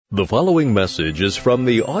The following message is from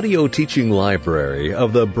the audio teaching library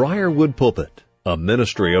of the Briarwood Pulpit, a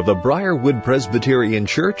ministry of the Briarwood Presbyterian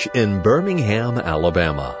Church in Birmingham,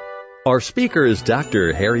 Alabama. Our speaker is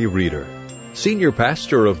Dr. Harry Reeder, Senior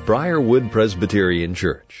Pastor of Briarwood Presbyterian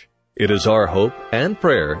Church. It is our hope and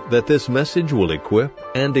prayer that this message will equip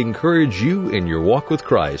and encourage you in your walk with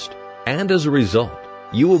Christ, and as a result,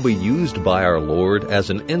 you will be used by our Lord as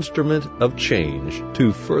an instrument of change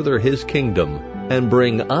to further His kingdom and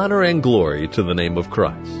bring honor and glory to the name of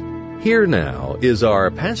Christ. Here now is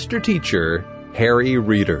our pastor-teacher, Harry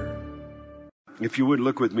Reeder. If you would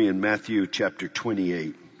look with me in Matthew chapter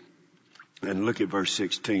 28 and look at verse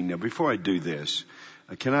 16. Now, before I do this,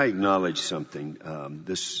 can I acknowledge something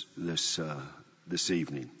this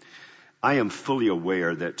evening? I am fully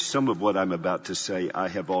aware that some of what I'm about to say I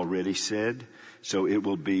have already said, so it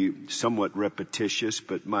will be somewhat repetitious,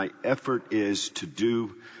 but my effort is to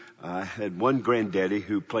do. I had one granddaddy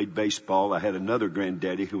who played baseball. I had another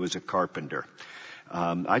granddaddy who was a carpenter.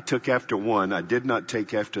 I took after one. I did not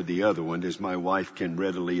take after the other one, as my wife can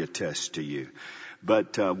readily attest to you.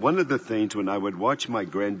 But one of the things when I would watch my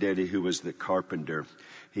granddaddy who was the carpenter,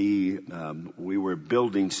 we were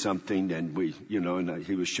building something and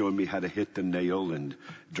he was showing me how to hit the nail and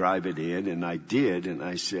drive it in, and I did, and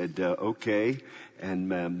I said, okay. And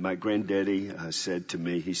my granddaddy said to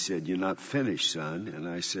me, he said, "You're not finished, son." And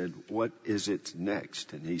I said, "What is it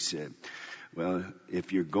next?" And he said, "Well,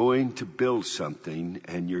 if you're going to build something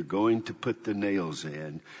and you're going to put the nails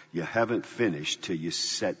in, you haven't finished till you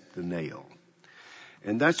set the nail."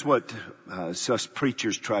 And that's what us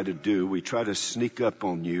preachers try to do. We try to sneak up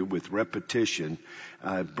on you with repetition,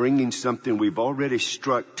 bringing something we've already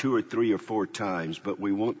struck 2 or 3 or 4 times, but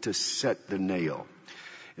we want to set the nail.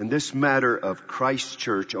 In this matter of Christ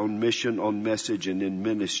Church on mission, on message, and in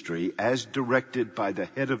ministry, as directed by the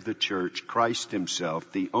head of the church, Christ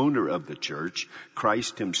himself, the owner of the church,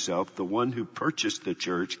 Christ himself, the one who purchased the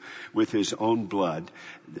church with his own blood,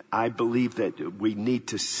 I believe that we need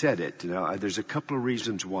to set it. Now, there's a couple of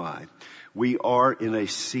reasons why. We are in a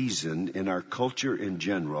season in our culture in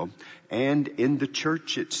general and in the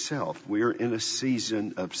church itself. We're in a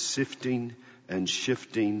season of sifting and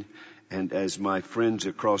shifting, and as my friends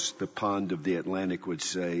across the pond of the Atlantic would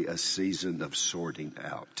say, a season of sorting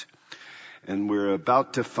out. And we're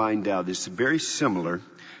about to find out, it's very similar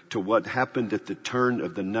to what happened at the turn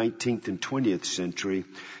of the 19th and 20th century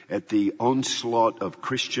at the onslaught of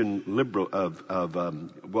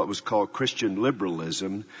what was called Christian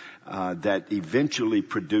liberalism, that eventually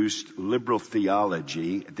produced liberal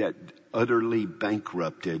theology that utterly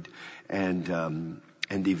bankrupted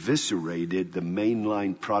and eviscerated the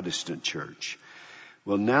mainline Protestant church.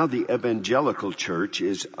 Well, now the evangelical church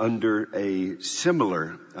is under a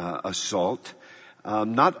similar assault,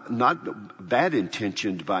 not bad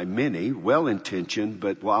intentioned by many, well intentioned,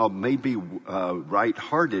 but while maybe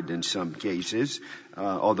right-hearted in some cases,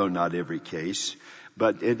 although not every case,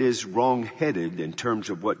 but it is wrong-headed in terms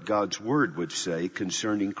of what God's Word would say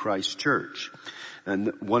concerning Christ's church.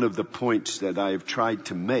 And one of the points that I have tried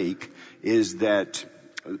to make is that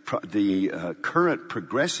the current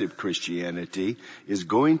progressive Christianity is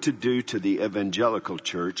going to do to the evangelical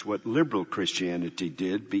church what liberal Christianity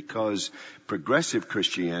did, because progressive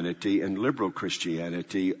Christianity and liberal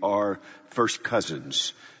Christianity are first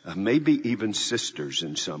cousins, maybe even sisters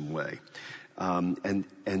in some way. And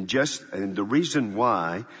the reason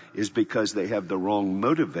why is because they have the wrong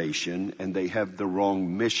motivation and they have the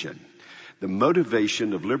wrong mission. The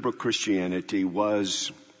motivation of liberal Christianity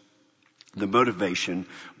was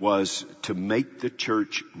to make the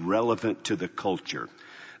church relevant to the culture.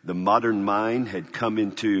 The modern mind had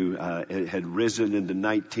had risen in the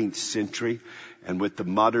 19th century, and with the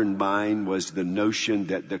modern mind was the notion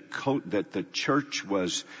that the church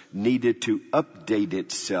was needed to update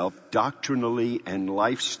itself doctrinally and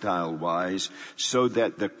lifestyle-wise so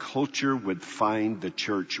that the culture would find the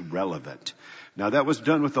church relevant. Now, that was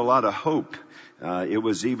done with a lot of hope. It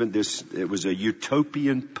was a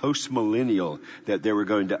utopian post-millennial that they were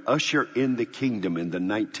going to usher in the kingdom in the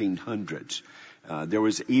 1900s. There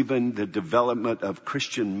was even the development of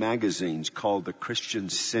Christian magazines called the Christian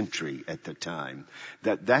Century at the time.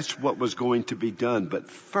 That's what was going to be done. But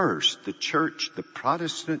first, the church, the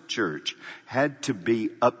Protestant church, had to be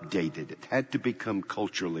updated. It had to become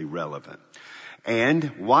culturally relevant. And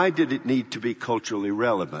why did it need to be culturally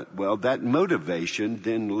relevant? Well, that motivation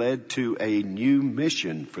then led to a new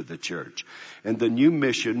mission for the church. And the new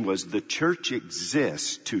mission was the church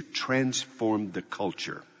exists to transform the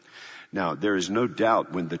culture. Now, there is no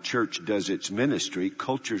doubt when the church does its ministry,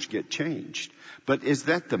 cultures get changed. But is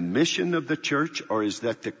that the mission of the church, or is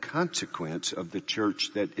that the consequence of the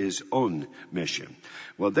church that is on mission?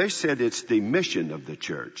 Well, they said it's the mission of the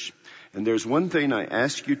church. And there's one thing I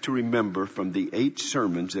ask you to remember from the 8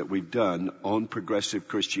 sermons that we've done on progressive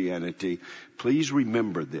Christianity. Please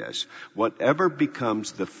remember this. Whatever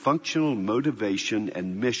becomes the functional motivation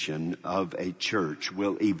and mission of a church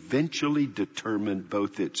will eventually determine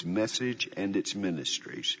both its message and its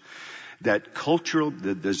ministries.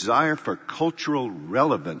 The desire for cultural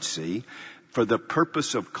relevancy for the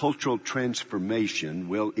purpose of cultural transformation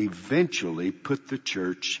will eventually put the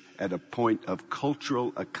church at a point of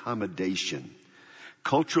cultural accommodation.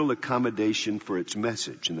 Cultural accommodation for its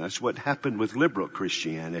message. And that's what happened with liberal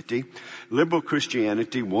Christianity. Liberal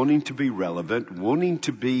Christianity wanting to be relevant, wanting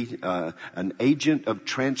to be an agent of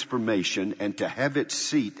transformation, and to have its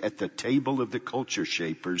seat at the table of the culture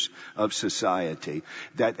shapers of society.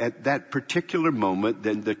 That at that particular moment,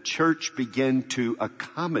 then the church began to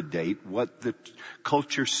accommodate what the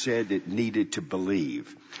culture said it needed to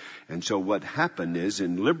believe. And so what happened is,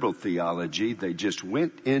 in liberal theology, they just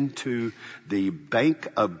went into the bank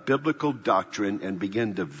of biblical doctrine and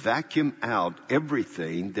began to vacuum out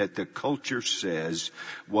everything that the culture says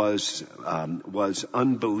was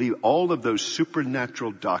unbelievable. All of those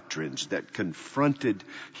supernatural doctrines that confronted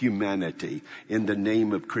humanity in the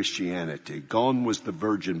name of Christianity. Gone was the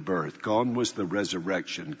virgin birth. Gone was the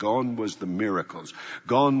resurrection. Gone was the miracles.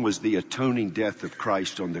 Gone was the atoning death of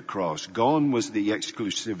Christ on the cross. Gone was the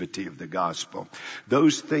exclusivity of the gospel.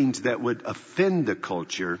 Those things that would offend the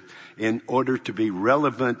culture in order to be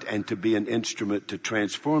relevant and to be an instrument to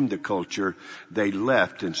transform the culture, they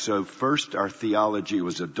left. And so first our theology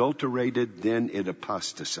was adulterated, then it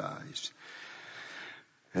apostatized.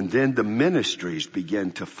 And then the ministries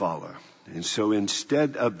began to follow. And so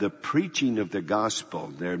instead of the preaching of the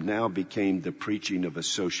gospel, there now became the preaching of a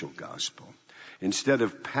social gospel. Instead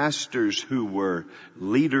of pastors who were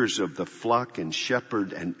leaders of the flock and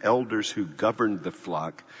shepherd and elders who governed the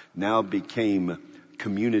flock, now became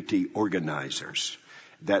community organizers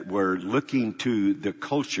that were looking to the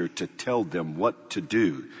culture to tell them what to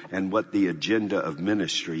do and what the agenda of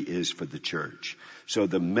ministry is for the church. So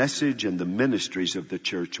the message and the ministries of the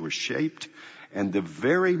church were shaped. And the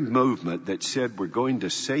very movement that said we're going to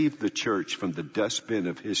save the church from the dustbin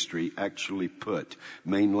of history actually put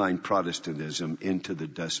mainline Protestantism into the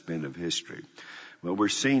dustbin of history. Well, we're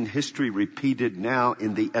seeing history repeated now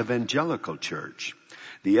in the evangelical church.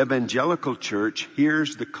 The evangelical church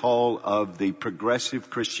hears the call of the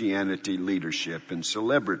progressive Christianity leadership and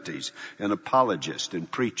celebrities and apologists and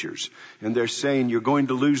preachers. And they're saying you're going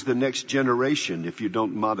to lose the next generation if you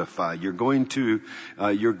don't modify. You're going to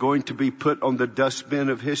be put on the dustbin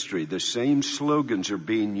of history. The same slogans are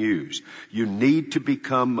being used. You need to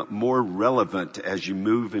become more relevant as you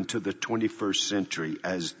move into the 21st century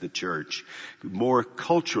as the church, more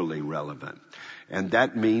culturally relevant. And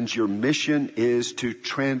that means your mission is to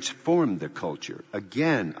transform the culture.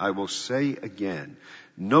 Again, I will say again,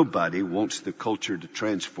 nobody wants the culture to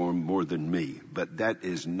transform more than me, but that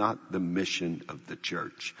is not the mission of the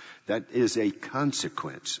church. That is a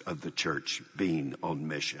consequence of the church being on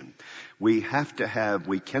mission. We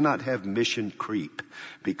cannot have mission creep,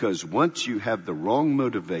 because once you have the wrong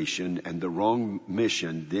motivation and the wrong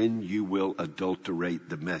mission, then you will adulterate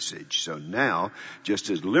the message. So now,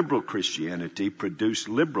 just as liberal Christianity produced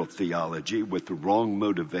liberal theology with the wrong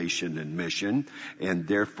motivation and mission, and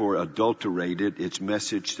therefore adulterated its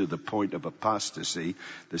message to the point of apostasy,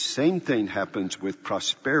 the same thing happens with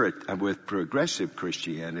progressive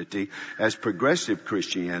Christianity. As progressive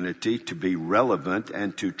Christianity, to be relevant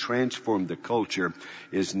and to transform the culture,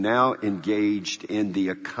 is now engaged in the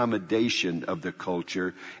accommodation of the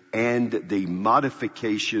culture and the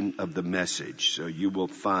modification of the message. So you will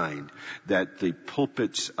find that the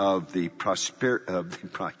pulpits of the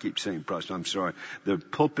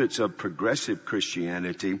pulpits of progressive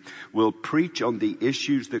Christianity will preach on the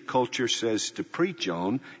issues the culture says to preach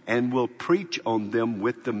on, and will preach on them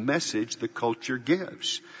with the message the culture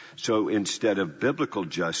gives. So instead of biblical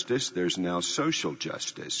justice, there's now social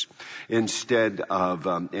justice. Instead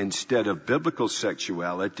of biblical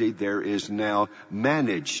sexuality, there is now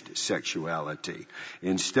managed sexuality.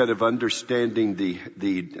 Instead of understanding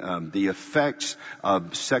the effects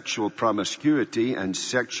of sexual promiscuity and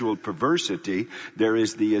sexual perversity, there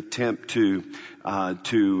is the attempt to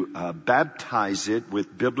baptize it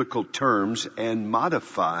with biblical terms and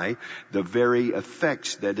modify the very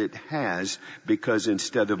effects that it has, because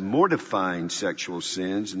instead of mortifying sexual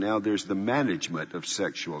sins, now there's the management of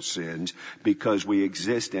sexual sins, because we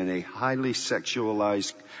exist in a highly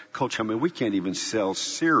sexualized culture. I mean, we can't even sell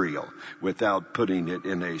cereal without putting it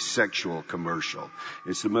in a sexual commercial.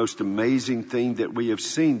 It's the most amazing thing that we have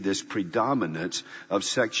seen, this predominance of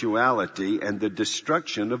sexuality and the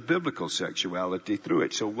destruction of biblical sexuality through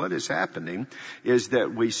it. So what is happening is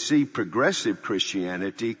that we see progressive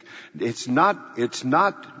Christianity. It's not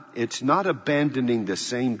abandoning the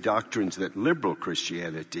same doctrines that liberal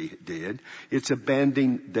Christianity did. It's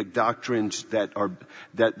abandoning the doctrines that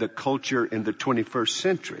the culture in the 21st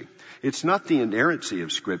century. It's not the inerrancy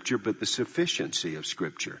of Scripture, but the sufficiency of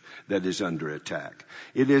Scripture that is under attack.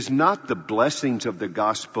 It is not the blessings of the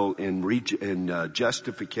gospel in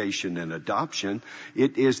justification and adoption.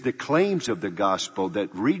 It is the claims of the gospel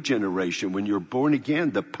that regeneration, when you're born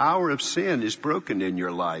again, the power of sin is broken in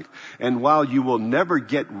your life. And while you will never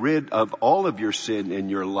get rid of all of your sin in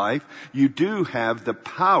your life, you do have the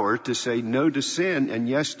power to say no to sin and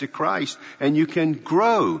yes to Christ. And you can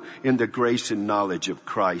grow in the grace and knowledge of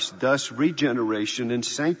Christ. Thus, regeneration and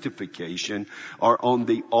sanctification are on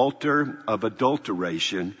the altar of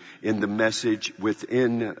adulteration in the message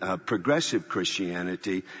within progressive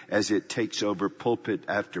Christianity as it takes over pulpit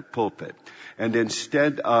after pulpit. And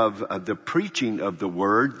instead of the preaching of the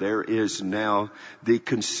word, there is now the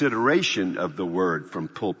consideration of the word from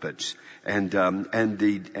pulpits. And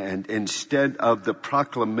instead of the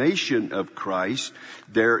proclamation of Christ,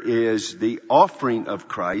 there is the offering of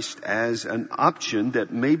Christ as an option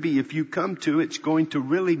that maybe if you come to, it's going to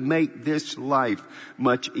really make this life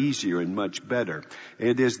much easier and much better.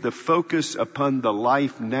 It is the focus upon the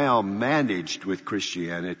life now managed with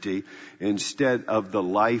Christianity instead of the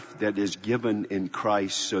life that is given in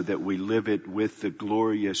Christ, so that we live it with the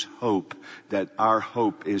glorious hope that our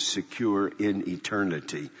hope is secure in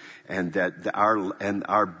eternity. And that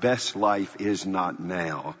our best life is not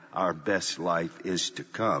now. Our best life is to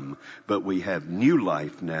come. But we have new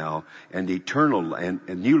life now and eternal and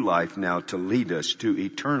new life now to lead us to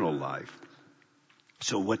eternal life.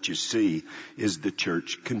 So what you see is the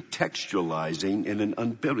church contextualizing in an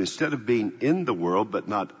unbiblical. Instead of being in the world but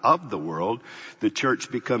not of the world, the church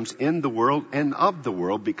becomes in the world and of the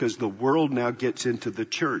world, because the world now gets into the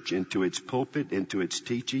church, into its pulpit, into its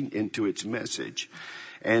teaching, into its message,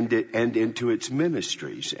 and into its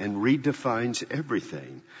ministries, and redefines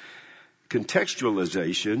everything.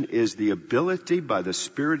 Contextualization is the ability by the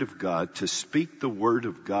Spirit of God to speak the Word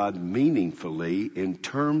of God meaningfully in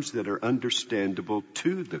terms that are understandable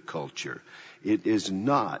to the culture. It is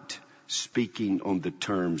not speaking on the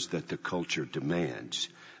terms that the culture demands.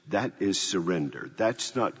 That is surrender.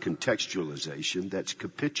 That's not contextualization, that's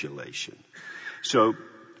capitulation. So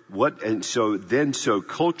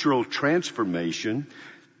cultural transformation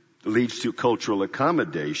leads to cultural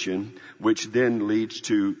accommodation, which then leads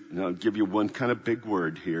to, and I'll give you one kind of big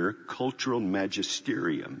word here, cultural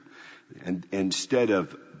magisterium. And instead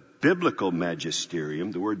of biblical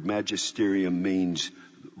magisterium, the word magisterium means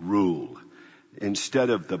rule.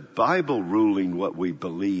 Instead of the Bible ruling what we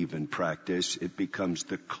believe and practice, it becomes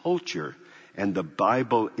the culture. And the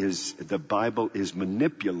Bible is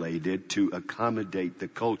manipulated to accommodate the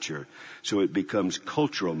culture. So it becomes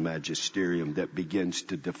cultural magisterium that begins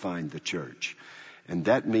to define the church. And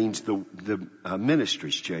that means the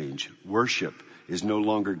ministries change. Worship is no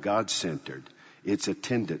longer God-centered. It's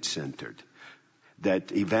attendance-centered.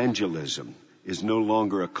 That evangelism is no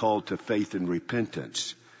longer a call to faith and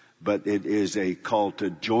repentance, but it is a call to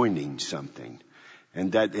joining something.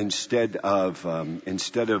 And that instead of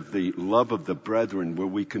the love of the brethren, where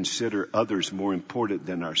we consider others more important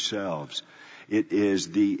than ourselves, it is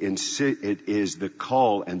the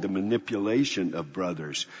call and the manipulation of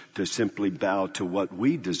brothers to simply bow to what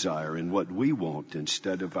we desire and what we want,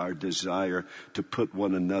 instead of our desire to put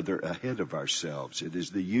one another ahead of ourselves. It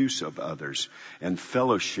is the use of others, and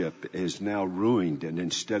fellowship is now ruined. And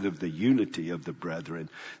instead of the unity of the brethren,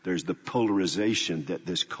 there's the polarization that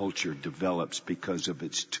this culture develops because of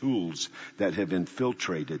its tools that have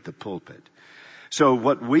infiltrated the pulpit. So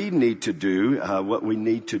what we need to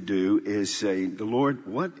do is say, Lord,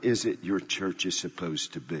 what is it your church is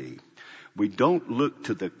supposed to be? We don't look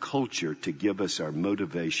to the culture to give us our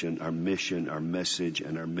motivation, our mission, our message,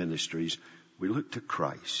 and our ministries. We look to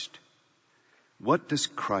Christ. What does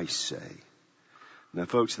Christ say? Now,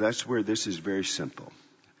 folks, that's where this is very simple.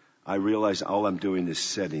 I realize all I'm doing is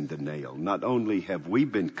setting the nail. Not only have we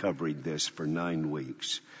been covering this for 9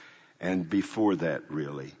 weeks, and before that,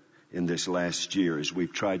 really, in this last year as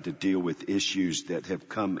we've tried to deal with issues that have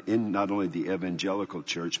come in not only the evangelical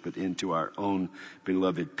church, but into our own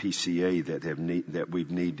beloved PCA that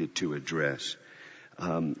we've needed to address.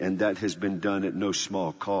 And that has been done at no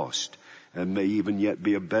small cost, and may even yet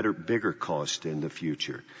be a bigger cost in the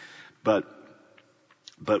future. But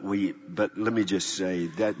let me just say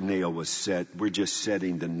that nail was set. We're just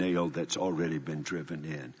setting the nail that's already been driven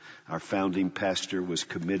in. Our founding pastor was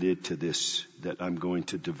committed to this that I'm going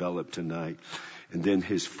to develop tonight. And then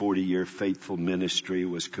his 40-year faithful ministry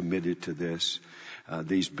was committed to this.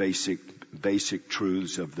 These basic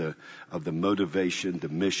truths of the motivation, the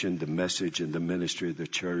mission, the message, and the ministry of the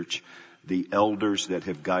church. The elders that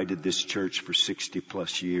have guided this church for 60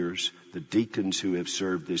 plus years, the deacons who have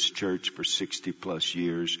served this church for 60 plus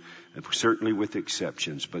years, and certainly with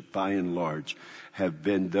exceptions, but by and large, have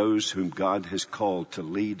been those whom God has called to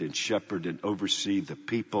lead and shepherd and oversee the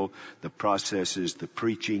people, the processes, the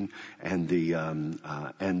preaching, and the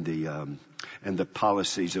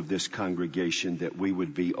policies of this congregation, that we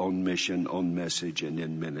would be on mission, on message, and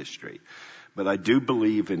in ministry. But I do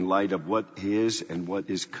believe, in light of what is and what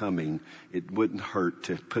is coming, it wouldn't hurt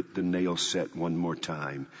to put the nail set one more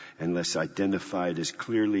time, and let's identify it as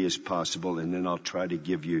clearly as possible, and then I'll try to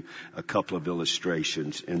give you a couple of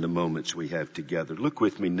illustrations in the moments we have together. Look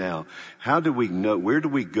with me now. How do we know, where do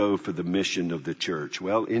we go for the mission of the church?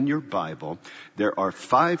 Well, in your Bible, there are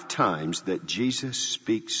 5 times that Jesus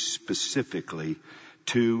speaks specifically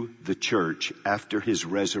to the church after his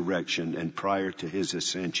resurrection and prior to his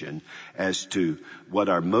ascension as to what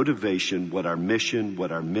our motivation, what our mission,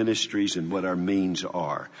 what our ministries, and what our means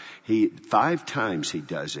are. 5 times he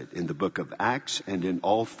does it in the book of Acts and in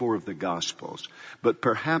all 4 of the Gospels. But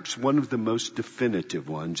perhaps one of the most definitive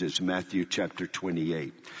ones is Matthew chapter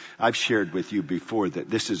 28. I've shared with you before that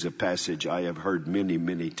this is a passage I have heard many,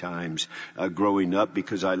 many times growing up,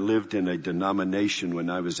 because I lived in a denomination when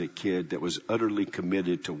I was a kid that was utterly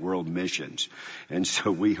committed to world missions. And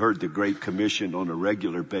so we heard the Great Commission on a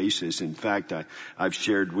regular basis. In fact, I've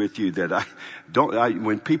shared with you that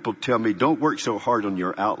when people tell me, don't work so hard on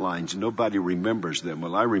your outlines, nobody remembers them.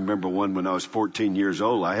 Well, I remember one when I was 14 years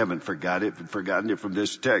old. I haven't forgotten it from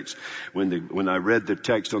this text. When I read the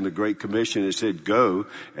text on the Great Commission, it said go,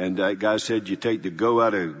 and that guy said, you take the go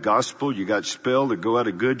out of gospel, you got spell, the go out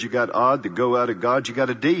of good, you got odd, the go out of God, you got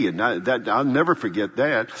a D. And I'll never forget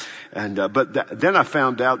that. And, then I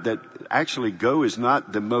found out that actually go is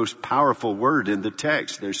not the most powerful word in the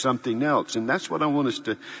text. There's something else. And that's what I want us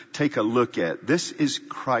to take a look at. This is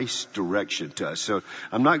Christ's direction to us. So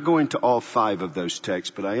I'm not going to all 5 of those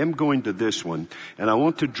texts, but I am going to this one. And I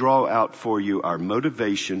want to draw out for you our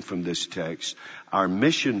motivation from this text, our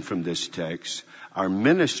mission from this text, our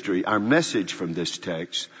ministry, our message from this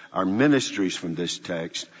text, our ministries from this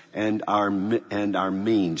text, and our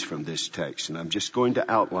means from this text. And I'm just going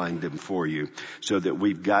to outline them for you so that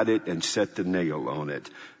we've got it and set the nail on it.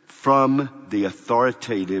 From the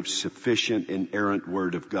authoritative, sufficient, inerrant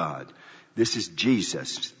Word of God. This is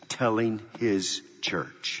Jesus telling his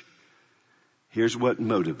church. Here's what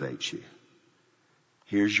motivates you.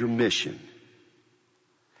 Here's your mission.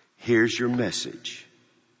 Here's your message.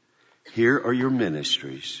 Here are your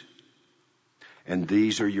ministries. And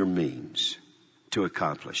these are your means to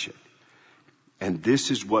accomplish it. And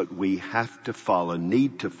this is what we have to follow,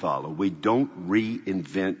 need to follow. We don't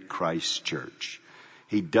reinvent Christ's church.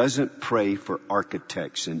 He doesn't pray for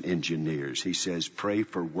architects and engineers. He says, pray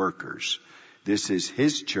for workers. This is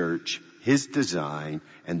his church, his design,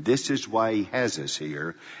 and this is why he has us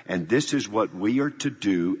here. And this is what we are to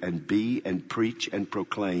do and be and preach and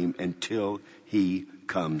proclaim until he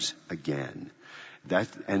comes again.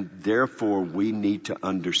 And therefore we need to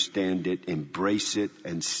understand it, embrace it,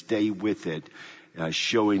 and stay with it,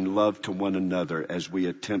 showing love to one another as we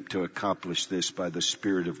attempt to accomplish this by the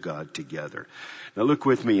Spirit of God together. Now look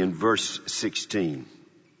with me in verse 16.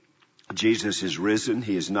 Jesus is risen.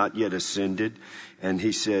 He is not yet ascended. And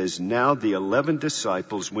he says, now the 11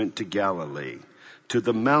 disciples went to Galilee, to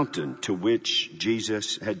the mountain to which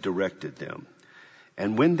Jesus had directed them.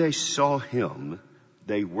 And when they saw him,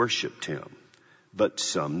 they worshiped him. But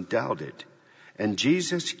some doubted. And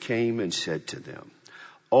Jesus came and said to them,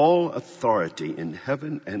 all authority in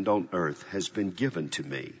heaven and on earth has been given to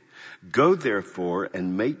me. Go therefore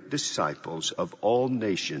and make disciples of all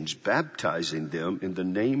nations, baptizing them in the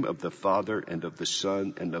name of the Father and of the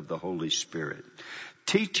Son and of the Holy Spirit,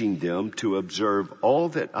 teaching them to observe all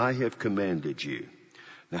that I have commanded you.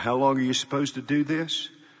 Now, how long are you supposed to do this?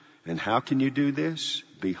 And how can you do this?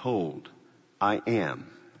 Behold, I am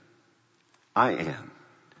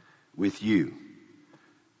with you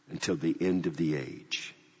until the end of the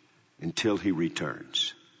age, until he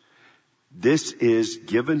returns. This is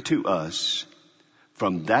given to us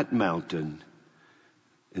from that mountain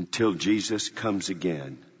until Jesus comes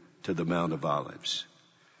again to the Mount of Olives.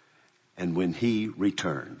 And when he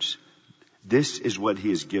returns, this is what he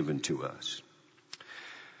has given to us.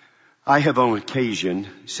 I have on occasion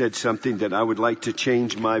said something that I would like to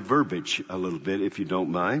change my verbiage a little bit, if you don't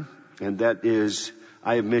mind. And that is,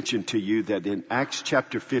 I have mentioned to you that in Acts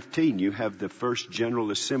chapter 15, you have the first General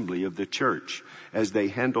Assembly of the church as they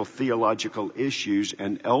handle theological issues,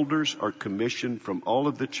 and elders are commissioned from all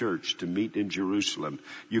of the church to meet in Jerusalem.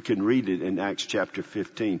 You can read it in Acts chapter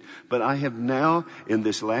 15. But I have now, in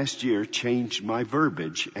this last year, changed my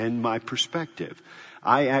verbiage and my perspective.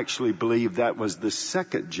 I actually believe that was the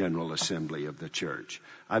second General Assembly of the church.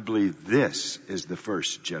 I believe this is the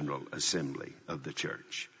first General Assembly of the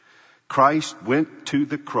church. Christ went to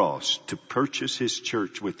the cross to purchase his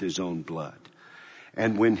church with his own blood.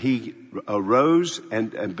 And when he arose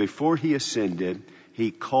and before he ascended, he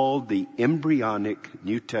called the embryonic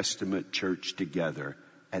New Testament church together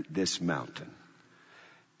at this mountain.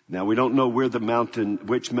 Now, we don't know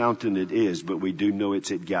which mountain it is, but we do know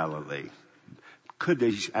it's at Galilee. Could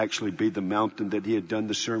it actually be the mountain that he had done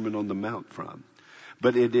the Sermon on the Mount from?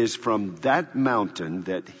 But it is from that mountain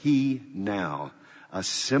that he now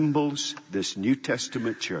assembles this New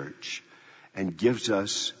Testament church and gives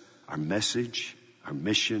us our message, our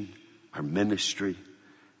mission, our ministry,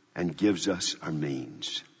 and gives us our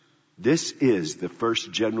means. This is the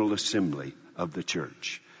first General Assembly of the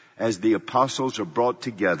church, as the apostles are brought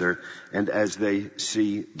together and as they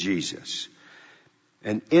see Jesus.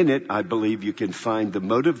 And in it, I believe you can find the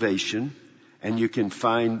motivation, and you can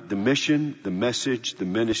find the mission, the message, the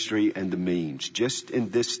ministry, and the means, just in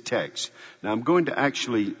this text. Now, I'm going to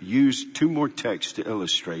actually use two more texts to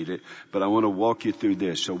illustrate it, but I want to walk you through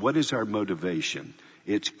this. So what is our motivation?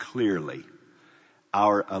 It's clearly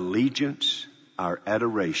our allegiance, our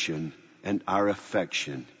adoration, and our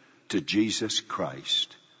affection to Jesus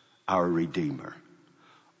Christ, our Redeemer.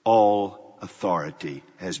 All authority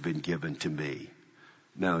has been given to me.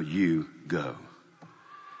 Now you go.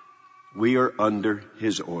 We are under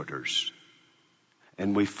his orders,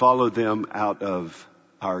 and we follow them out of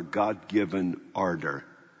our God-given ardor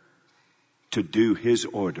to do his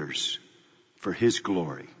orders for his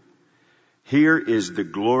glory. Here is the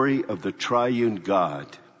glory of the triune God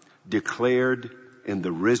declared in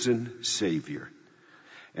the risen Savior,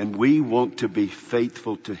 and we want to be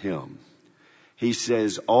faithful to him. He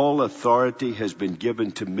says, all authority has been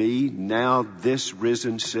given to me. Now this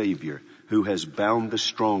risen Savior, who has bound the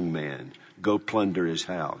strong man, go plunder his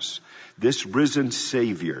house. This risen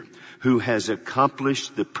Savior, who has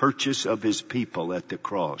accomplished the purchase of his people at the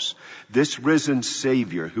cross. This risen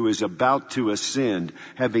Savior, who is about to ascend,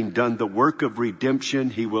 having done the work of redemption,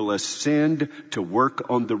 he will ascend to work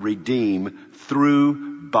on the redeem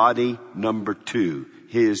through body number 2,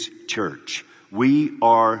 his church. We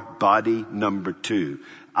are body number 2.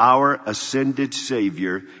 Our ascended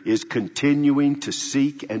Savior is continuing to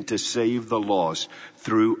seek and to save the lost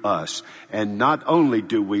through us. And not only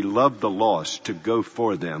do we love the lost to go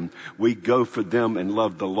for them, we go for them and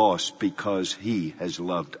love the lost because he has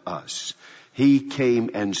loved us. He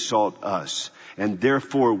came and sought us, and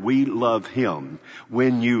therefore we love him.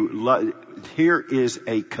 Here is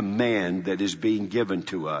a command that is being given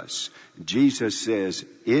to us. Jesus says,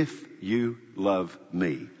 if you love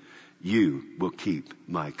me, you will keep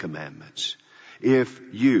my commandments. If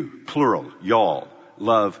you, plural, y'all,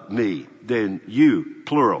 love me, then you,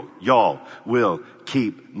 plural, y'all, will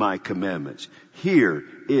keep my commandments. Here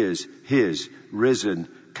is his risen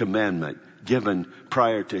commandment given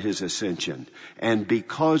prior to his ascension. And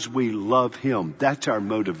because we love him, that's our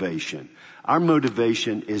motivation. Our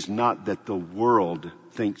motivation is not that the world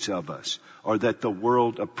thinks of us or that the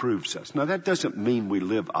world approves us. Now, that doesn't mean we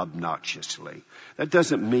live obnoxiously. That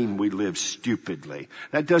doesn't mean we live stupidly.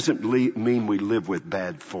 That doesn't mean we live with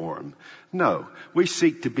bad form. No, we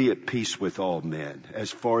seek to be at peace with all men as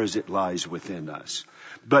far as it lies within us.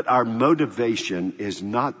 But our motivation is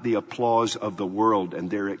not the applause of the world and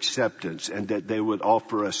their acceptance and that they would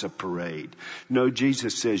offer us a parade. No,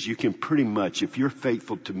 Jesus says you can pretty much, if you're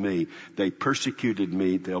faithful to me, they persecuted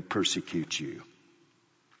me, they'll persecute you.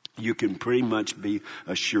 You can pretty much be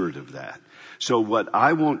assured of that. So what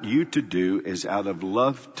I want you to do is out of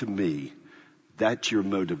love to me, that's your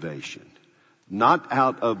motivation. Not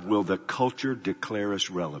out of will the culture declare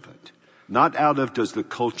us relevant. Not out of does the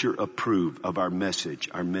culture approve of our message,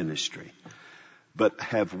 our ministry. But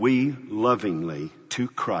have we lovingly to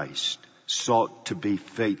Christ sought to be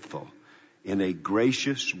faithful in a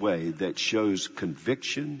gracious way that shows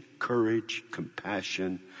conviction, courage,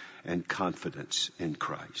 compassion, and confidence in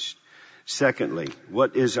Christ. Secondly,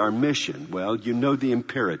 what is our mission? Well, you know the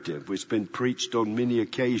imperative. It's been preached on many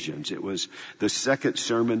occasions. It was the second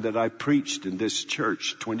sermon that I preached in this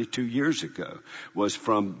church 22 years ago was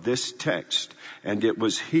from this text. And it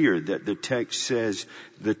was here that the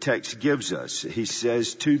text gives us. He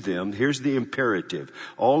says to them, here's the imperative.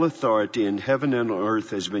 All authority in heaven and on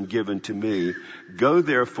earth has been given to me. Go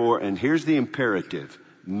therefore, and here's the imperative,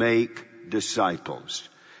 make disciples.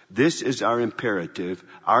 This is our imperative.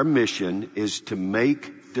 Our mission is to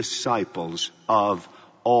make disciples of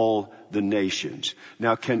all the nations.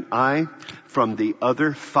 Now, can I, from the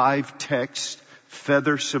other 5 texts,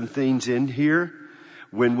 feather some things in here?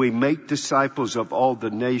 When we make disciples of all the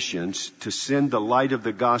nations, to send the light of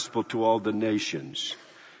the gospel to all the nations,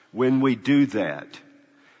 when we do that,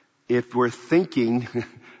 if we're thinking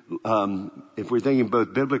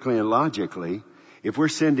both biblically and logically, if we're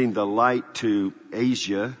sending the light to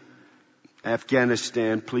Asia,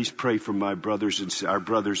 Afghanistan, please pray for my our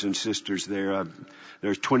brothers and sisters there.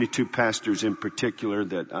 There's 22 pastors in particular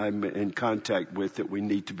that I'm in contact with that we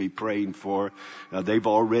need to be praying for. They've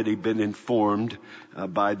already been informed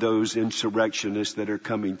by those insurrectionists that are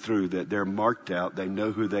coming through that they're marked out. They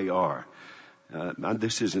know who they are.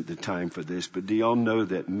 This isn't the time for this, but do y'all know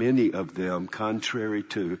that many of them, contrary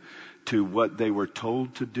to what they were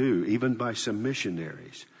told to do, even by some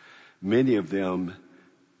missionaries, many of them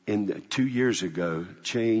 2 years ago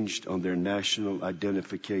changed on their national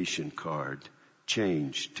identification card,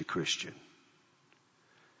 changed to Christian.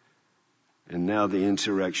 And now the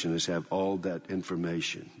insurrectionists have all that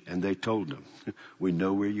information. And they told them, we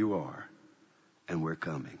know where you are and we're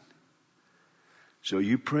coming. So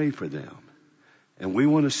you pray for them. And we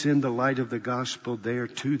want to send the light of the gospel there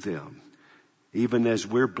to them, even as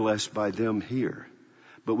we're blessed by them here.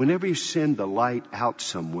 But whenever you send the light out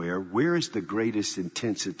somewhere, where is the greatest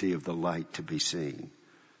intensity of the light to be seen?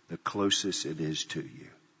 The closest it is to you.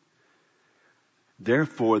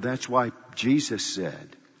 Therefore, that's why Jesus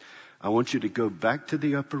said, I want you to go back to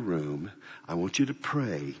the upper room. I want you to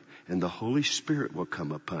pray, and the Holy Spirit will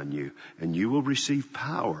come upon you, and you will receive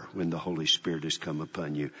power when the Holy Spirit has come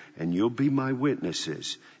upon you, and you'll be my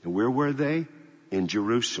witnesses. And where were they? In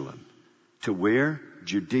Jerusalem. To where?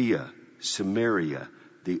 Judea, Samaria,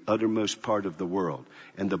 the uttermost part of the world.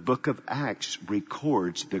 And the book of Acts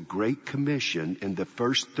records the Great Commission in the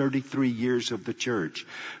first 33 years of the church.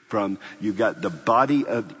 You got the body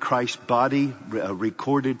of Christ's body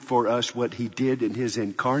recorded for us, what he did in his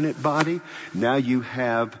incarnate body. Now you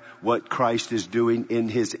have what Christ is doing in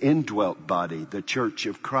his indwelt body, the church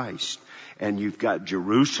of Christ. And you've got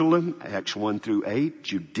Jerusalem, Acts 1 through 8,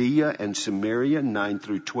 Judea and Samaria, 9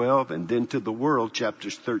 through 12, and then to the world,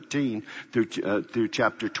 chapters 13 through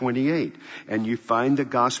chapter 28. And you find the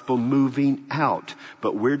gospel moving out.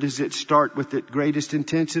 But where does it start with the greatest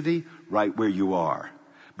intensity? Right where you are.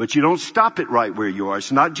 But you don't stop it right where you are.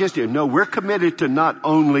 It's not just here. No, we're committed to not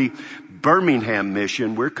only Birmingham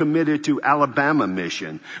mission. We're committed to Alabama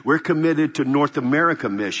mission. We're committed to North America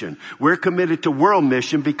mission. We're committed to world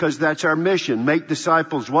mission because that's our mission. Make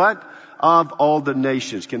disciples what? Of all the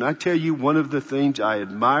nations. Can I tell you one of the things I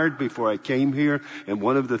admired before I came here, and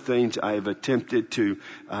one of the things I have attempted to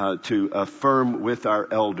affirm with our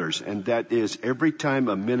elders, and that is every time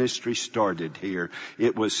a ministry started here,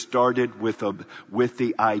 it was started with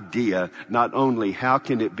the idea, not only how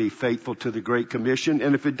can it be faithful to the Great Commission,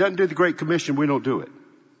 and if it doesn't do the Great Commission, we don't do it.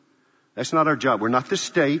 That's not our job. We're not the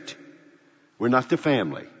state. We're not the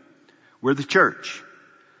family. We're the church.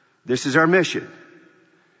 This is our mission.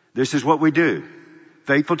 This is what we do.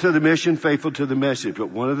 Faithful to the mission, faithful to the message. But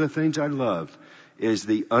one of the things I loved is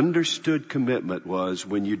the understood commitment was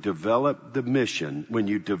when you develop the mission, when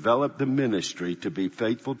you develop the ministry to be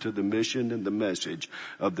faithful to the mission and the message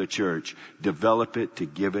of the church, develop it to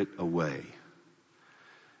give it away.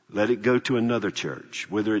 Let it go to another church,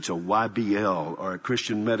 whether it's a YBL or a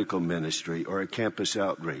Christian medical ministry or a campus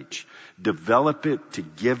outreach. Develop it to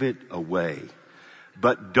give it away.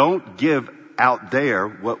 But don't give out there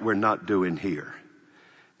what we're not doing here.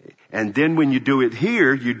 And then when you do it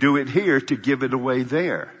here to give it away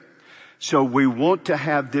there. So we want to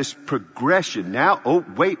have this progression. Now, oh,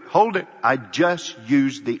 wait, hold it. I just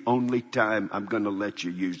used the only time I'm going to let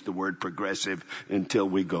you use the word progressive until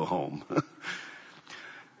we go home.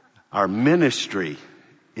 Our ministry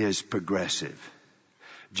is progressive.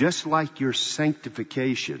 Just like your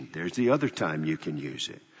sanctification, there's the other time you can use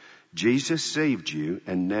it. Jesus saved you,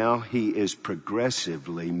 and now he is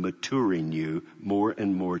progressively maturing you more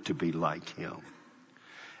and more to be like him.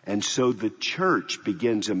 And so the church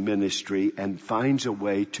begins a ministry and finds a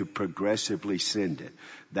way to progressively send it.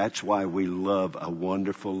 That's why we love a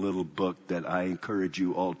wonderful little book that I encourage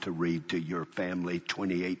you all to read to your family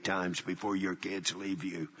 28 times before your kids leave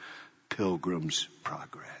you. Pilgrim's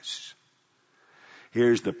Progress.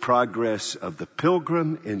 Here's the progress of the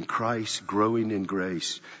pilgrim in Christ growing in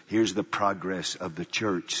grace. Here's the progress of the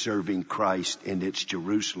church serving Christ in its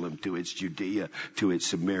Jerusalem, to its Judea, to its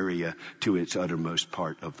Samaria, to its uttermost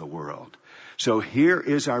part of the world. So here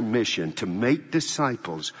is our mission, to make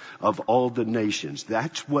disciples of all the nations.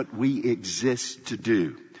 That's what we exist to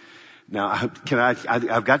do. Now,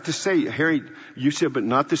 I've got to say, Harry, you said, but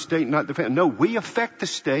not the state, not the family. No, we affect the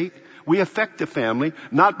state. We affect the family,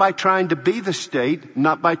 not by trying to be the state,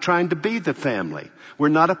 not by trying to be the family. We're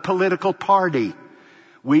not a political party.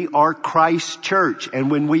 We are Christ's church. And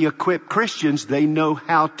when we equip Christians, they know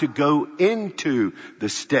how to go into the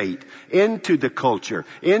state, into the culture,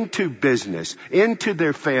 into business, into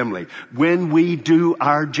their family when we do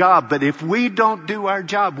our job. But if we don't do our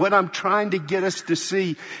job, what I'm trying to get us to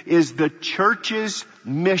see is the church's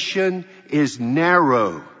mission is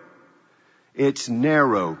narrow. It's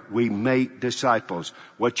narrow. We make disciples.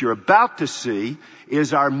 What you're about to see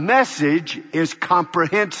is our message is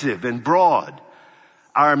comprehensive and broad.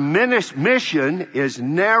 Our mission is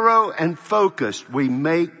narrow and focused. We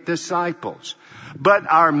make disciples. But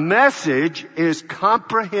our message is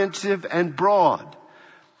comprehensive and broad.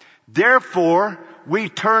 Therefore, we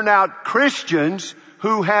turn out Christians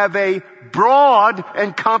who have a broad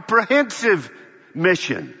and comprehensive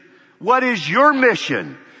mission. What is your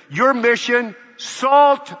mission? Your mission,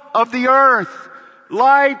 salt of the earth,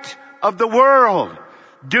 light of the world.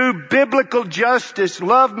 Do biblical justice,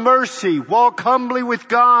 love mercy, walk humbly with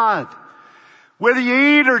God. Whether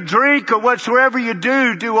you eat or drink or whatsoever you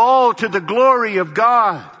do all to the glory of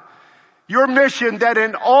God. Your mission that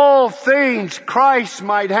in all things Christ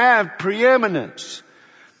might have preeminence.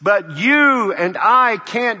 But you and I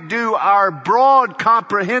can't do our broad,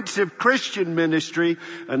 comprehensive Christian ministry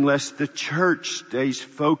unless the church stays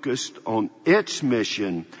focused on its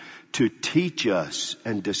mission to teach us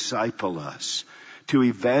and disciple us, to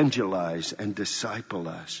evangelize and disciple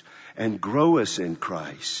us, and grow us in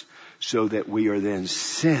Christ, so that we are then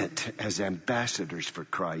sent as ambassadors for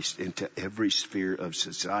Christ into every sphere of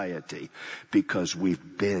society because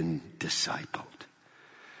we've been discipled.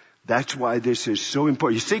 That's why this is so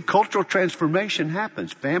important. You see, cultural transformation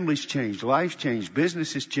happens. Families change, lives change,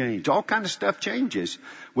 businesses change. All kind of stuff changes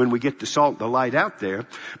when we get the salt and the light out there.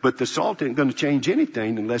 But the salt ain't going to change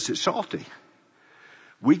anything unless it's salty.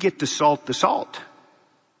 We get to salt the salt.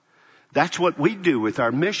 That's what we do with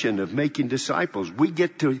our mission of making disciples. We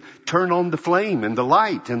get to turn on the flame and the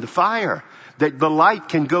light and the fire, that the light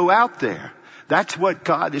can go out there. That's what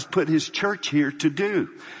God has put His church here to do.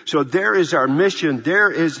 So there is our mission. There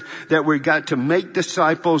is that we got to make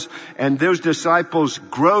disciples, and those disciples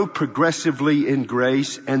grow progressively in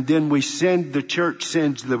grace, and then the church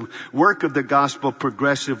sends the work of the gospel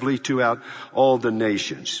progressively throughout all the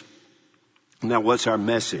nations. Now, what's our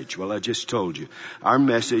message? Well, I just told you. Our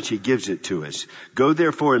message, He gives it to us. Go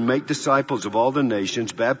therefore and make disciples of all the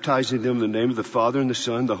nations, baptizing them in the name of the Father and the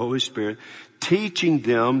Son and the Holy Spirit, teaching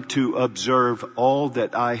them to observe all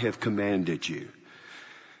that I have commanded you.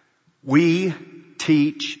 We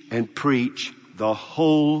teach and preach the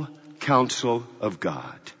whole counsel of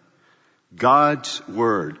God. God's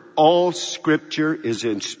Word. All Scripture is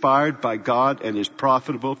inspired by God and is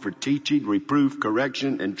profitable for teaching, reproof,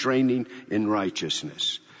 correction, and training in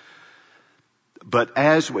righteousness. But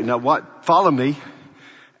follow me.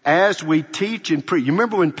 As we teach and preach. You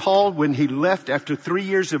remember when Paul, when he left after 3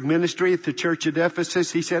 years of ministry at the church at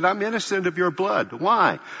Ephesus, he said, I'm innocent of your blood.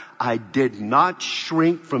 Why? I did not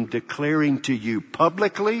shrink from declaring to you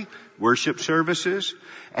publicly, worship services,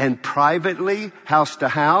 and privately, house to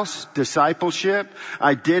house, discipleship.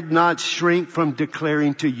 I did not shrink from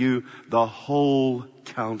declaring to you the whole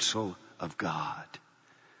counsel of God.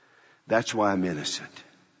 That's why I'm innocent.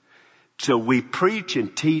 So we preach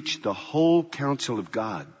and teach the whole counsel of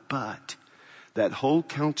God, but that whole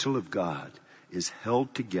counsel of God is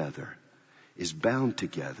held together, is bound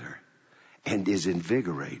together, and is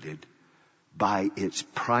invigorated by its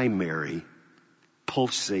primary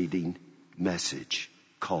pulsating message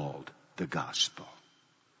called the gospel.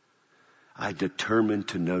 I determined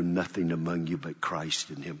to know nothing among you but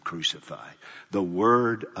Christ and Him crucified. The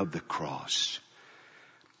word of the cross.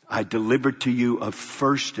 I delivered to you of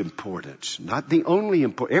first importance, not the only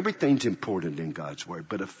important. Everything's important in God's Word,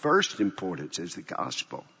 but of first importance is the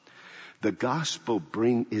gospel. The gospel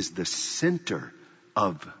is the center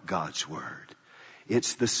of God's Word.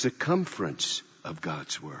 It's the circumference of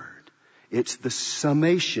God's Word. It's the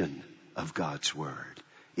summation of God's Word.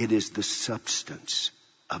 It is the substance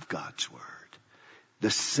of God's Word.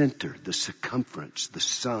 The center, the circumference, the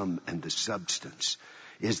sum and the substance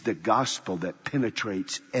is the gospel that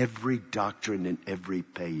penetrates every doctrine and every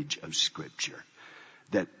page of Scripture,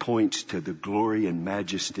 that points to the glory and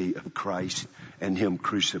majesty of Christ and Him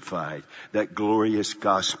crucified. That glorious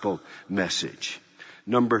gospel message.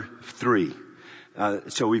 Number 3.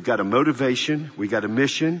 So we've got a motivation, we've got a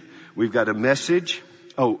mission, we've got a message.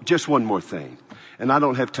 Oh, just one more thing. And I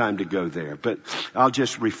don't have time to go there, but I'll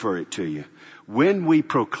just refer it to you. When we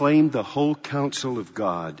proclaim the whole counsel of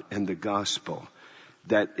God and the gospel,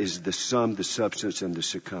 that is the sum, the substance, and the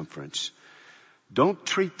circumference. Don't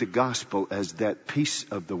treat the gospel as that piece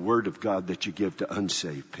of the Word of God that you give to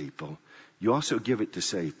unsaved people. You also give it to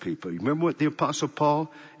saved people. You remember what the Apostle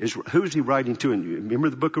Paul is, who is he writing to? And remember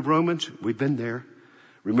the book of Romans? We've been there.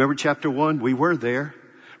 Remember chapter 1? We were there.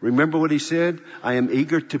 Remember what he said? I am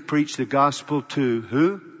eager to preach the gospel to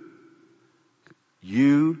who?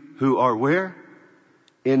 You who are where?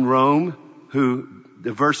 In Rome, who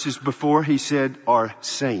the verses before he said are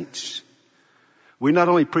saints. We not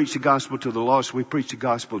only preach the gospel to the lost, we preach the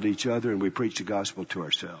gospel to each other and we preach the gospel to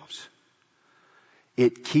ourselves.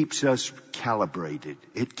 It keeps us calibrated.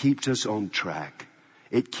 It keeps us on track.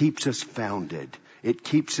 It keeps us founded. It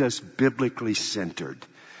keeps us biblically centered.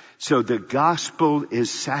 So the gospel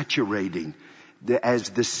is saturating as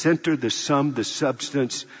the center, the sum, the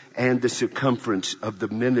substance, and the circumference of the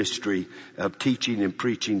ministry of teaching and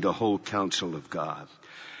preaching the whole counsel of God.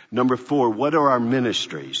 Number 4, what are our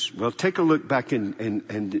ministries? Well, take a look back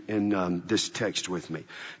in this text with me.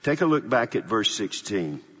 Take a look back at verse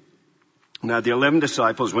 16. Now the 11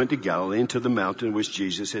 disciples went to Galilee and to the mountain which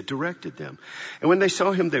Jesus had directed them. And when they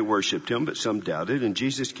saw him, they worshipped him, but some doubted. And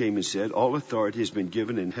Jesus came and said, all authority has been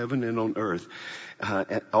given in heaven and on earth.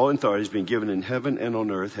 All authority has been given in heaven and on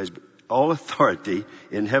earth. All authority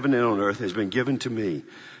in heaven and on earth has been given to me.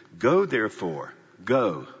 Go therefore.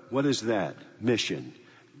 Go. What is that? Mission.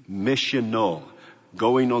 Missional.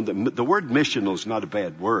 Going on the word missional is not a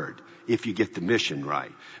bad word if you get the mission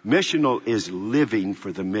right. Missional is living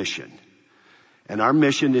for the mission. And our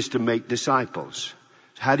mission is to make disciples.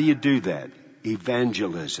 How do you do that?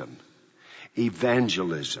 Evangelism.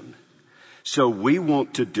 Evangelism. So we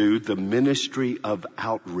want to do the ministry of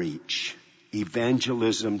outreach.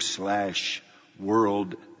 Evangelism /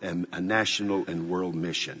 world and national and world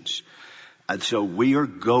missions. And so we are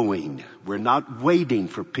going. We're not waiting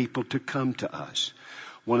for people to come to us.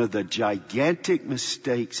 One of the gigantic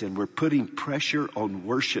mistakes, and we're putting pressure on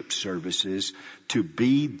worship services to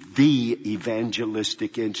be the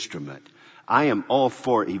evangelistic instrument. I am all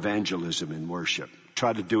for evangelism in worship.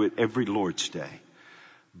 Try to do it every Lord's Day.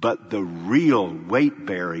 But the real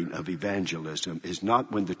weight-bearing of evangelism is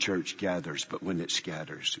not when the church gathers, but when it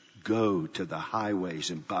scatters. Go to the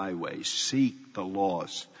highways and byways. Seek the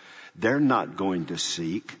lost. They're not going to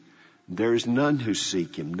seek. There is none who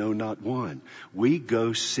seek him, no, not one. We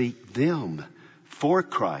go seek them for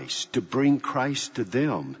Christ, to bring Christ to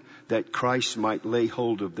them, that Christ might lay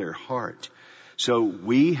hold of their heart. So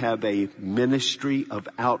we have a ministry of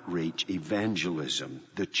outreach, evangelism,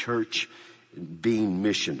 the church being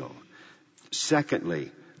missional.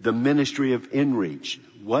 Secondly, the ministry of inreach.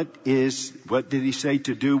 What did he say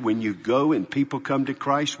to do when you go and people come to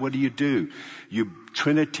Christ? What do? You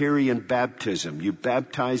Trinitarian baptism. You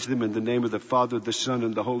baptize them in the name of the Father, the Son,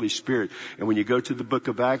 and the Holy Spirit. And when you go to the book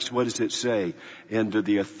of Acts, what does it say? Under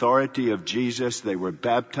the authority of Jesus, they were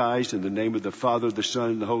baptized in the name of the Father, the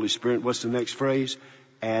Son, and the Holy Spirit. What's the next phrase?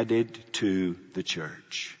 Added to the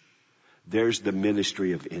church. There's the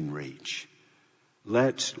ministry of inreach.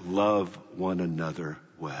 Let's love one another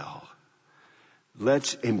well.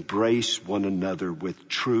 Let's embrace one another with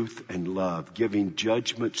truth and love, giving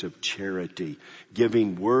judgments of charity,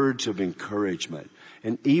 giving words of encouragement.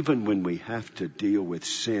 And even when we have to deal with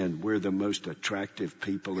sin, we're the most attractive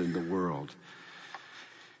people in the world.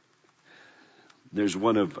 There's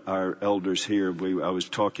one of our elders here. I was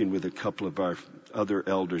talking with a couple of our other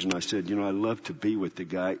elders, and I said, I love to be with the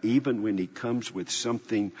guy, even when he comes with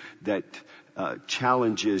something that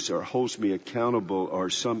challenges or holds me accountable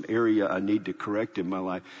or some area I need to correct in my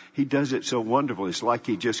life. He does it so wonderful. It's like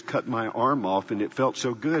he just cut my arm off and it felt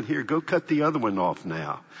so good. Here, go cut the other one off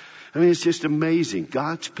now. I mean, it's just amazing.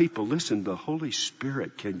 God's people, listen, the Holy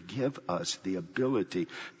Spirit can give us the ability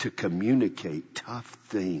to communicate tough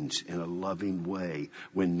things in a loving way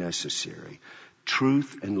when necessary.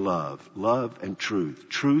 Truth and love. Love and truth.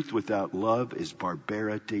 Truth without love is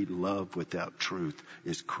barbarity. Love without truth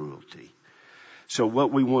is cruelty. So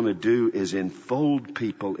what we want to do is enfold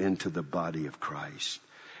people into the body of Christ.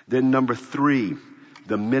 Then number 3,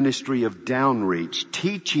 the ministry of downreach,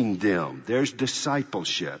 teaching them. There's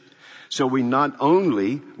discipleship. So we not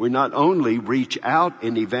only reach out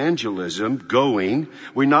in evangelism,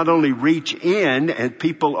 we not only reach in and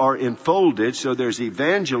people are enfolded. So there's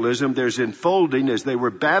evangelism, there's enfolding as they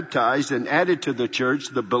were baptized and added to the church,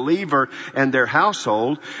 the believer and their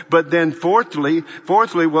household. But then fourthly,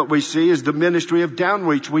 what we see is the ministry of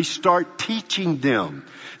downreach. We start teaching them.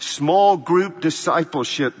 Small group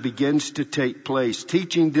discipleship begins to take place,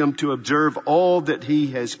 teaching them to observe all that He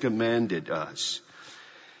has commanded us.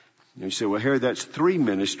 And you say, well, here that's 3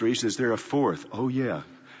 ministries. Is there a 4th? Oh, yeah.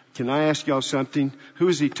 Can I ask y'all something? Who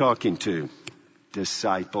is He talking to?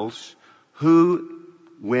 Disciples. Who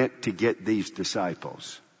went to get these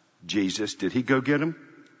disciples? Jesus. Did He go get them?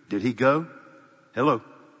 Did He go? Hello?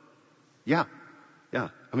 Yeah. I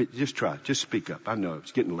mean, just try. Just speak up. I know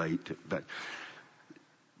it's getting late, but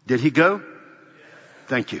did He go?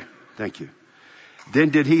 Thank you.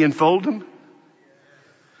 Then did He enfold them?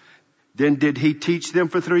 Then did He teach them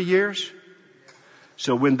for 3 years?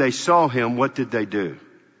 So when they saw Him, what did they do?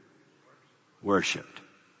 Worshipped.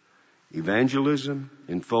 Evangelism,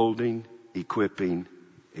 enfolding, equipping,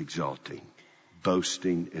 exalting,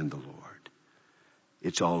 boasting in the Lord.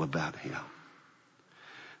 It's all about Him.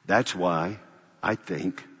 That's why I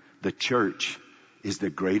think the church is the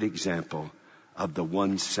great example of the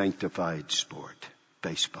one sanctified sport,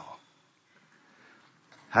 baseball.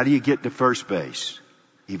 How do you get to first base?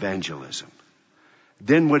 Evangelism.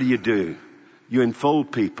 Then what do? You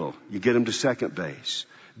enfold people. You get them to second base.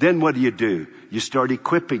 Then what do? You start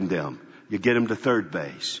equipping them. You get them to third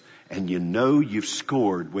base. And you know you've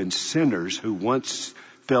scored when sinners who once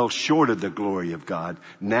fell short of the glory of God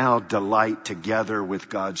now delight together with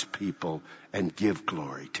God's people and give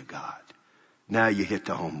glory to God. Now you hit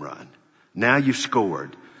the home run. Now you've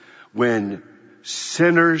scored. When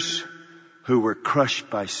sinners who were crushed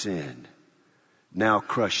by sin now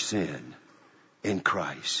crush sin in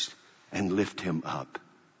Christ and lift Him up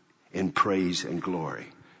in praise and glory.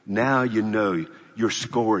 Now you know you're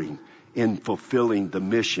scoring in fulfilling the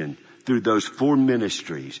mission through those 4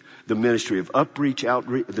 ministries. The ministry of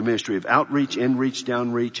the ministry of outreach, inreach,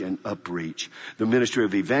 downreach, and upreach. The ministry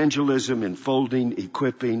of evangelism, enfolding,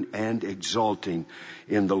 equipping, and exalting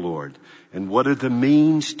in the Lord. And what are the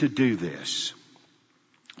means to do this?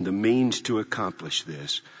 The means to accomplish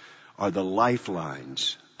this are the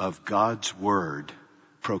lifelines of God's Word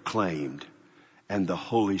proclaimed and the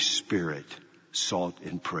Holy Spirit sought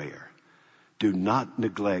in prayer. Do not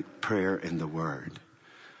neglect prayer and the Word.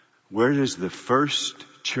 Where is the first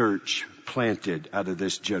church planted out of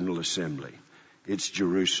this General Assembly? It's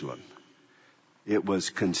Jerusalem. It was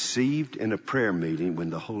conceived in a prayer meeting when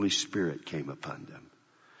the Holy Spirit came upon them.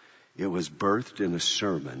 It was birthed in a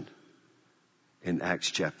sermon in Acts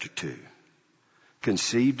chapter 2.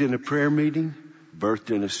 Conceived in a prayer meeting,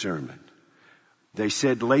 birthed in a sermon. They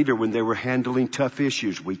said later when they were handling tough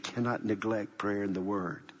issues, we cannot neglect prayer and the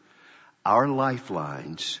Word. Our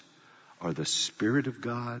lifelines are the Spirit of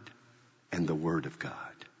God and the Word of God.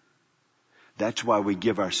 That's why we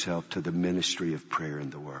give ourselves to the ministry of prayer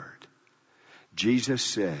and the Word. Jesus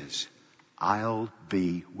says, I'll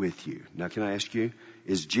be with you. Now can I ask you,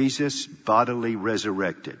 is Jesus bodily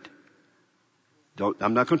resurrected?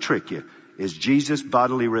 I'm not going to trick you. Is Jesus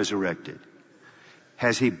bodily resurrected?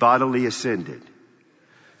 Has He bodily ascended?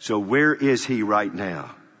 So where is He right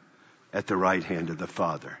now? At the right hand of the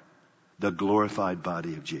Father. The glorified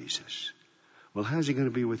body of Jesus. Well, how's He going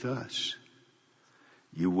to be with us?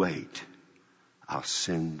 You wait. I'll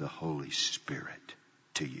send the Holy Spirit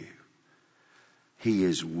to you. He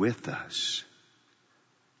is with us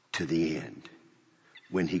to the end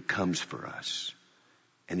when He comes for us.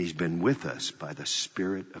 And He's been with us by the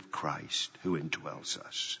Spirit of Christ who indwells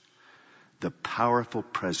us. The powerful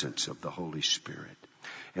presence of the Holy Spirit.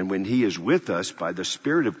 And when He is with us by the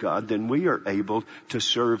Spirit of God, then we are able to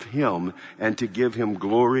serve Him and to give Him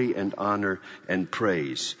glory and honor and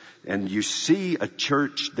praise. And you see a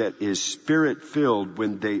church that is Spirit-filled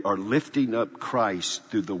when they are lifting up Christ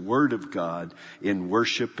through the Word of God in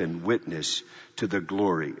worship and witness to the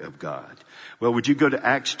glory of God. Well, would you go to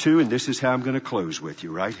Acts 2? And this is how I'm going to close with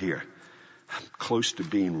you right here. I'm close to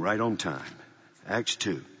being right on time. Acts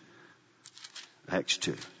 2. Acts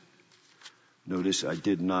 2. Notice I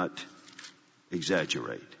did not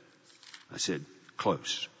exaggerate. I said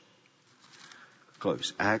close.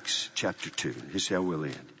 Close. Acts chapter 2. This is how we'll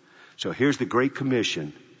end. So here's the Great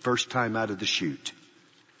Commission, first time out of the chute.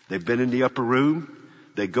 They've been in the upper room.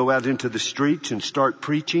 They go out into the streets and start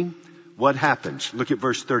preaching. What happens? Look at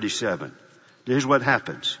verse 37. Here's what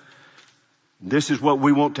happens. This is what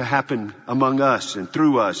we want to happen among us and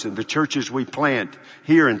through us and the churches we plant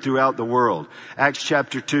here and throughout the world. Acts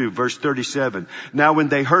chapter 2, verse 37. Now when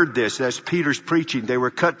they heard this, that's Peter's preaching, they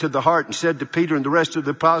were cut to the heart and said to Peter and the rest of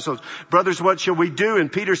the apostles, brothers, what shall we do?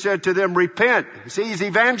 And Peter said to them, repent. See, he's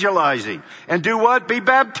evangelizing. And do what? Be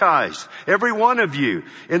baptized, every one of you,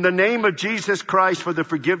 in the name of Jesus Christ for the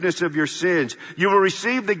forgiveness of your sins. You will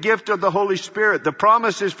receive the gift of the Holy Spirit. The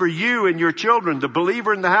promise is for you and your children, the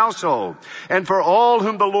believer in the household, and for all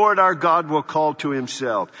whom the Lord our God will call to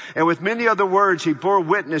himself. And with many other words he bore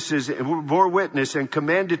witness and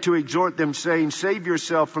commanded to exhort them, saying, save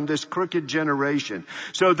yourself from this crooked generation.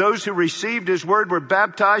 So those who received his word were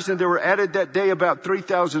baptized, and there were added that day about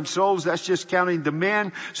 3,000 souls. That's just counting the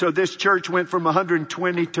men. So this church went from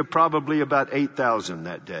 120 to probably about 8,000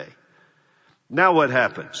 that day. Now what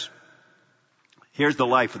happens? Here's the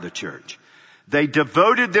life of the church. They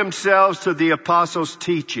devoted themselves to the apostles'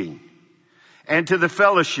 teaching, and to the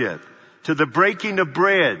fellowship, to the breaking of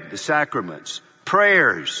bread, the sacraments,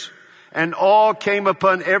 prayers, and all came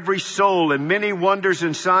upon every soul, and many wonders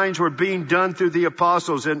and signs were being done through the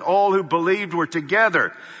apostles, and all who believed were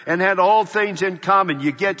together and had all things in common.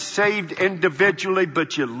 You get saved individually,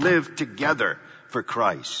 but you live together for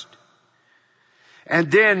Christ.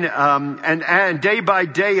 And then, and day by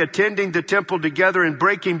day, attending the temple together and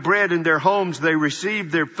breaking bread in their homes, they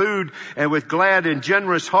received their food and with glad and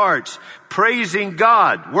generous hearts, praising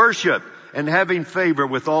God, worship, and having favor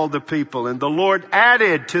with all the people. And the Lord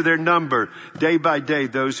added to their number day by day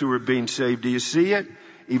those who were being saved. Do you see it?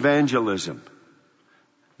 Evangelism.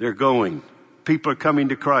 They're going. People are coming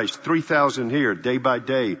to Christ. 3,000 here. Day by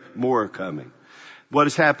day, more are coming. What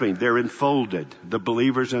is happening? They're enfolded. The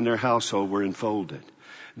believers in their household were enfolded.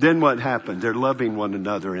 Then what happened? They're loving one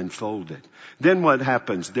another, enfolded. Then what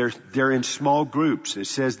happens? They're in small groups. It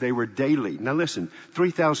says they were daily. Now listen,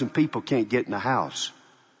 3,000 people can't get in a house.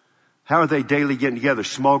 How are they daily getting together?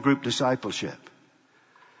 Small group discipleship.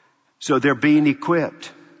 So they're being equipped,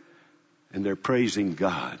 and they're praising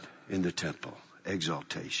God in the temple.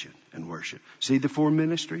 Exaltation and worship. See the four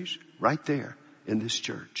ministries? Right there in this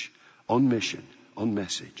church. On mission. On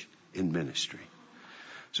message, in ministry.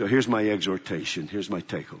 So here's my exhortation. Here's my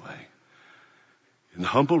takeaway. In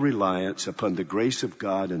humble reliance upon the grace of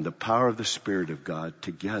God and the power of the Spirit of God,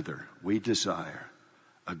 together we desire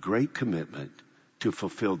a great commitment to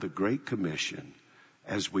fulfill the Great Commission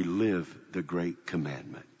as we live the Great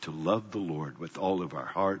Commandment, to love the Lord with all of our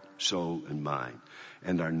heart, soul, and mind,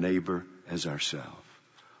 and our neighbor as ourselves.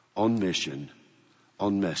 On mission,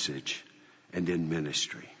 on message, and in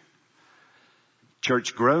ministry.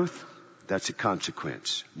 Church growth, that's a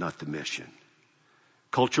consequence, not the mission.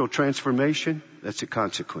 Cultural transformation, that's a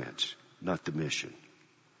consequence, not the mission.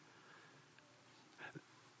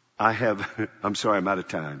 I'm sorry, I'm out of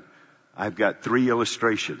time. I've got 3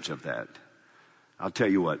 illustrations of that. I'll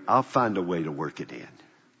tell you what, I'll find a way to work it in.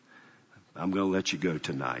 I'm going to let you go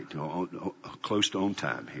tonight, close to on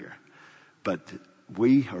time here. But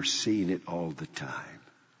we are seeing it all the time.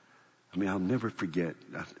 I mean, I'll never forget.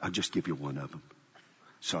 I'll just give you one of them.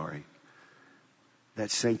 Sorry.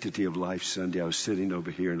 That Sanctity of Life Sunday, I was sitting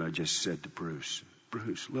over here and I just said to Bruce,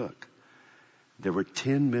 look, there were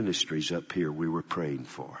 10 ministries up here we were praying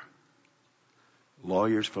for.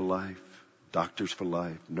 Lawyers for life, doctors for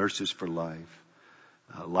life, nurses for life,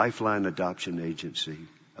 Lifeline Adoption Agency,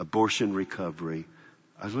 abortion recovery.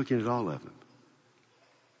 I was looking at all of them.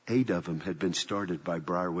 8 of them had been started by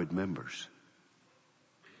Briarwood members.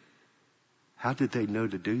 How did they know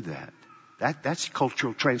to do that? That's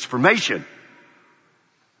cultural transformation.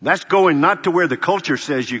 That's going not to where the culture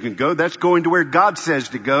says you can go. That's going to where God says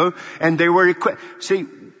to go. And they were equipped. See,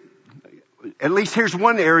 at least here's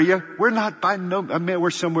one area. We're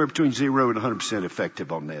somewhere between 0 and 100%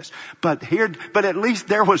 effective on this. But at least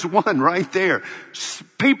there was one right there.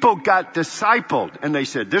 People got discipled and they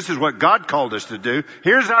said, this is what God called us to do.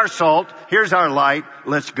 Here's our salt. Here's our light.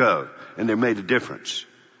 Let's go. And they made a difference.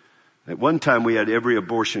 At one time we had every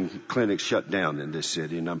abortion clinic shut down in this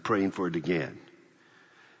city, and I'm praying for it again.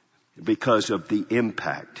 Because of the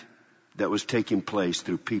impact that was taking place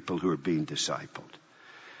through people who are being discipled.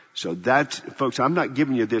 So that's, folks, I'm not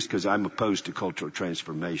giving you this because I'm opposed to cultural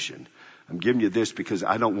transformation. I'm giving you this because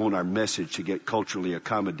I don't want our message to get culturally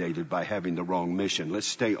accommodated by having the wrong mission. Let's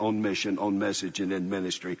stay on mission, on message, and in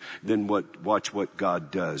ministry. Then watch what God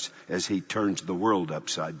does as He turns the world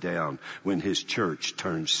upside down when His church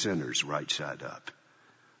turns sinners right side up.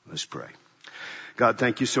 Let's pray. God,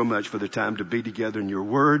 thank you so much for the time to be together in your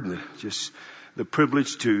word and just the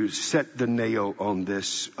privilege to set the nail on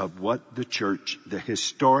this of what the church, the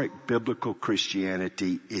historic biblical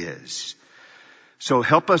Christianity is. So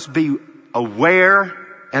help us be aware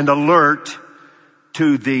and alert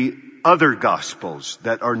to the other gospels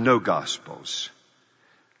that are no gospels,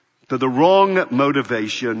 to the wrong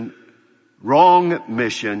motivation, wrong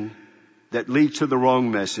mission that leads to the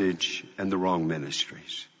wrong message and the wrong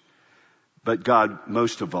ministries. But God,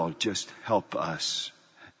 most of all, just help us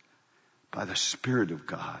by the Spirit of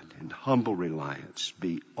God in humble reliance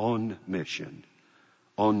be on mission,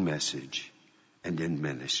 on message, and in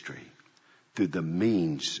ministry through the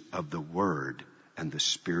means of the Word and the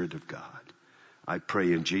Spirit of God. I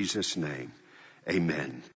pray in Jesus' name,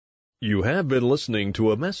 amen. You have been listening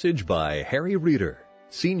to a message by Harry Reeder,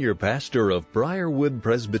 Senior Pastor of Briarwood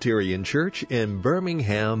Presbyterian Church in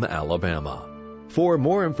Birmingham, Alabama. For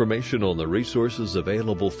more information on the resources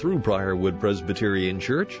available through Briarwood Presbyterian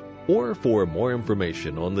Church, or for more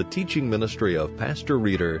information on the teaching ministry of Pastor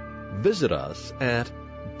Reeder, visit us at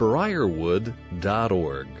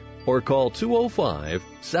briarwood.org or call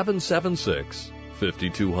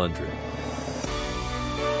 205-776-5200.